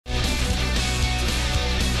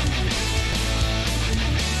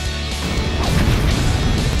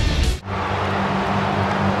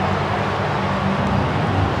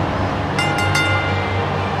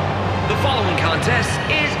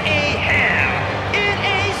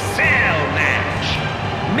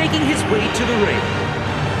way to the ring.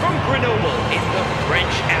 From Grenoble in the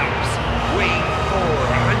French Alps, weighing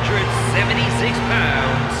 476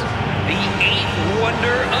 pounds, the 8th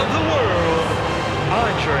wonder of the world,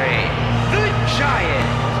 Andre the Giant.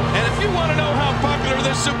 And if you want to know how popular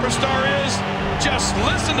this superstar is, just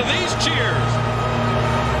listen to these cheers.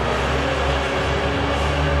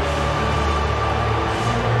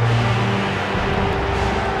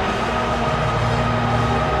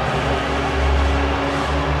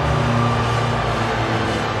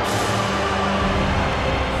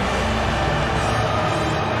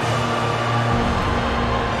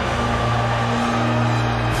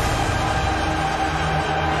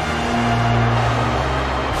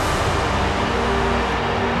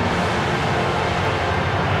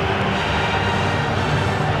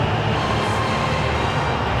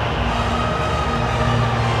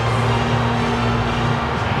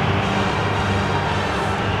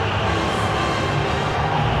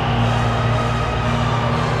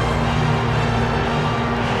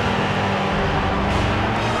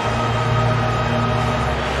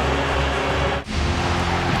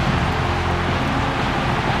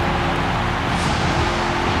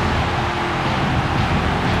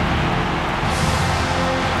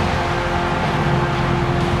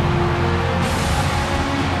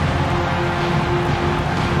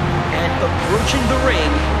 Approaching the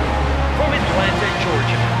ring from Atlanta,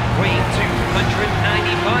 Georgia, weighing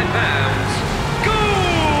 295 pounds,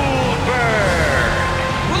 Goldberg!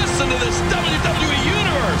 Listen to this WWE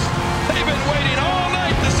Universe! They've been waiting all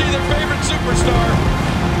night to see their favorite superstar.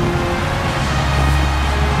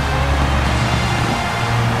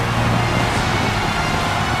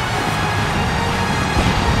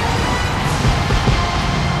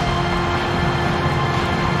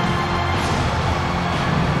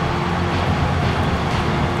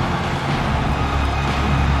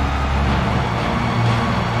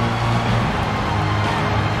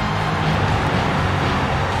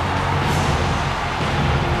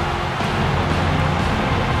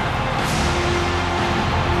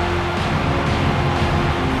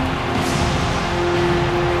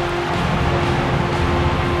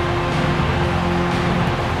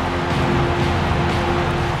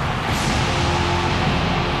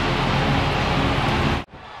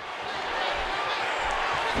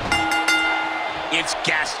 It's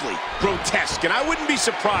ghastly, grotesque, and I wouldn't be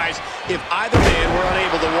surprised if either man were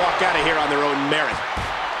unable to walk out of here on their own merit.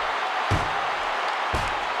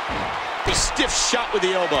 A stiff shot with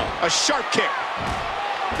the elbow, a sharp kick.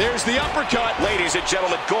 There's the uppercut. Ladies and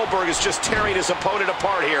gentlemen, Goldberg is just tearing his opponent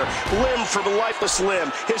apart here, limb from lifeless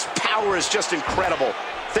limb. His power is just incredible.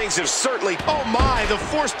 Things have certainly... Oh my, the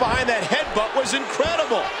force behind that headbutt was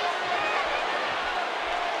incredible.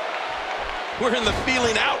 We're in the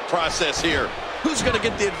feeling out process here. Who's going to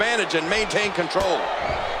get the advantage and maintain control?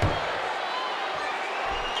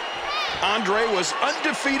 Andre was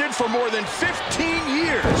undefeated for more than 15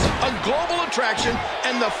 years, a global attraction,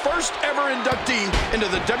 and the first ever inductee into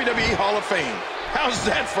the WWE Hall of Fame. How's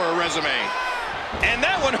that for a resume? And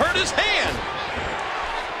that one hurt his hand.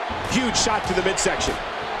 Huge shot to the midsection.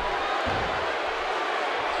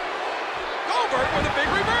 Goldberg with a big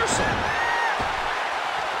reversal.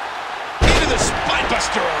 Into the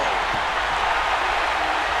spinebuster.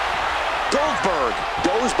 Goldberg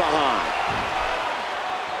goes behind.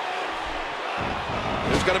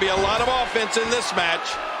 There's going to be a lot of offense in this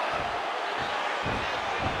match.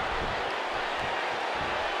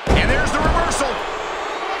 And there's the reversal.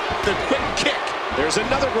 The quick kick. There's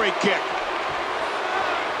another great kick.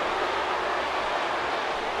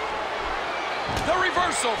 The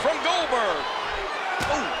reversal from Goldberg.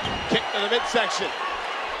 Oh, kick to the midsection.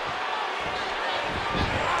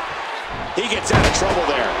 He gets out of trouble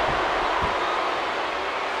there.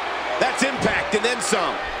 That's impact and then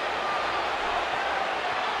some.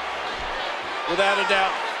 Without a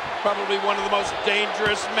doubt, probably one of the most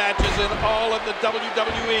dangerous matches in all of the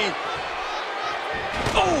WWE.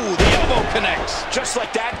 Oh, the elbow connects. Just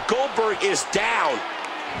like that, Goldberg is down.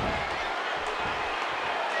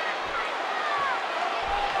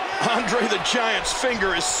 Andre the Giant's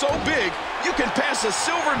finger is so big, you can pass a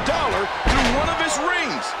silver dollar through one of his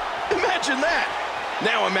rings. Imagine that.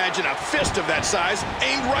 Now imagine a fist of that size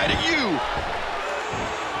aimed right at you.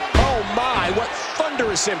 Oh my, what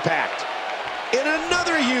thunderous impact. And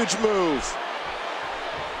another huge move.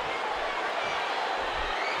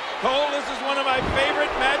 Cole, this is one of my favorite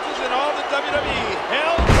matches in all the WWE.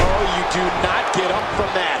 Hell. Oh, you do not get up from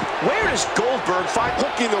that. Where does Goldberg find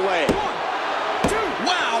hooking the way? 1, 2.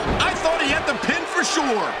 Wow, I thought he had the pin for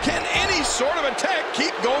sure. Can any sort of attack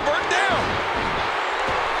keep Goldberg down?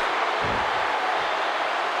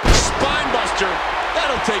 Spinebuster.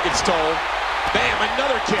 That'll take its toll. Bam,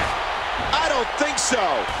 another kick. I don't think so.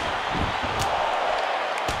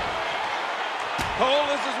 Cole,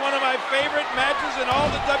 this is one of my favorite matches in all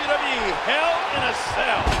the WWE. Hell in a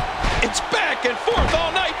Cell. It's back and forth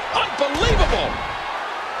all night. Unbelievable.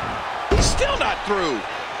 He's still not through.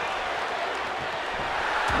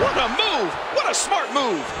 What a move. What a smart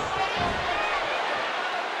move.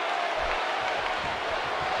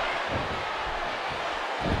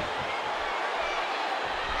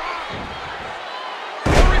 A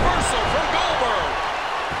reversal from Goldberg.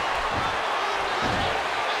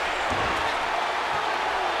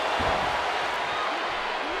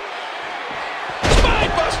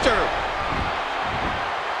 Spinebuster.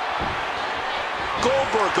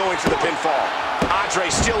 Goldberg going for the pinfall. Andre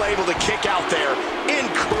still able to kick out there.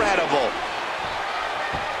 Incredible.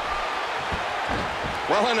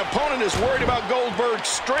 While an opponent is worried about Goldberg's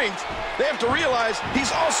strength, they have to realize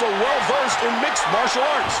he's also well-versed in mixed martial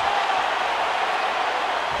arts.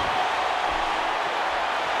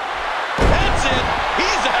 That's it.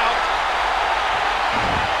 He's out.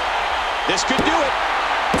 This could do it.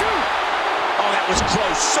 Oh, that was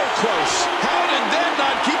close. So close. How did that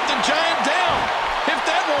not keep the Giant down? If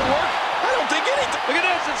that won't work, I don't think anything. Look at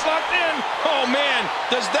this. It's locked in. Oh, man.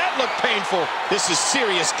 Does that look painful? This is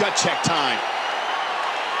serious gut check time.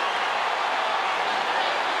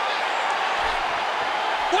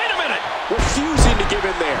 Wait a minute. Refusing to give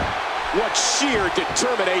in there. What sheer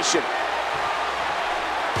determination.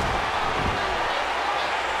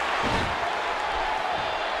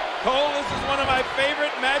 Cole, this is one of my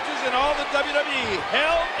favorite matches in all the WWE.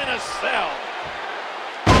 Hell in a Cell.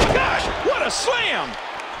 Oh my gosh, what a slam!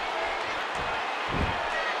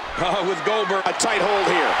 With Goldberg. A tight hold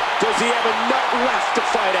here. Does he have enough left to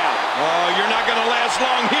fight out? Oh, you're not going to last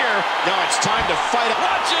long here. No, it's time to fight out.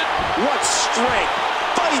 Watch it. What strength.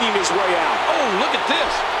 Fighting his way out. Oh, look at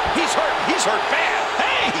this. He's hurt. He's hurt bad.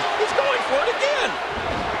 Hey, he's going for it again.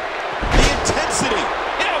 The intensity.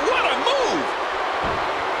 Yeah, what a move.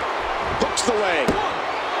 Hooks the leg.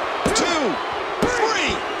 1, 2,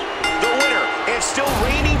 3. The winner and still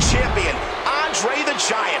reigning champion, Andre the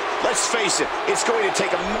Giant. Let's face it, it's going to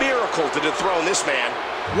take a miracle to dethrone this man.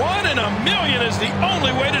 1 in a million is the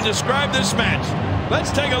only way to describe this match.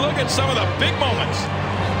 Let's take a look at some of the big moments.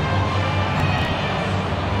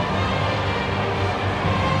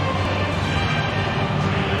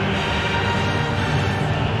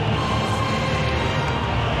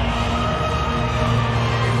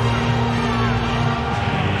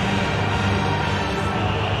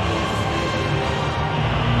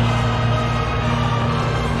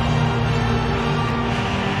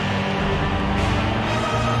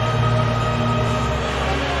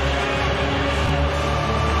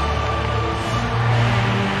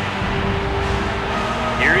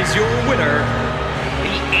 Here is your winner,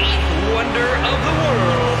 the 8th wonder of the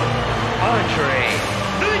world, Andre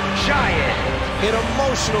the Giant. An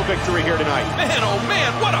emotional victory here tonight. Man, oh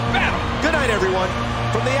man, what a battle. Good night, everyone,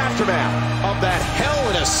 from the aftermath of that Hell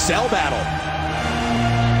in a Cell battle.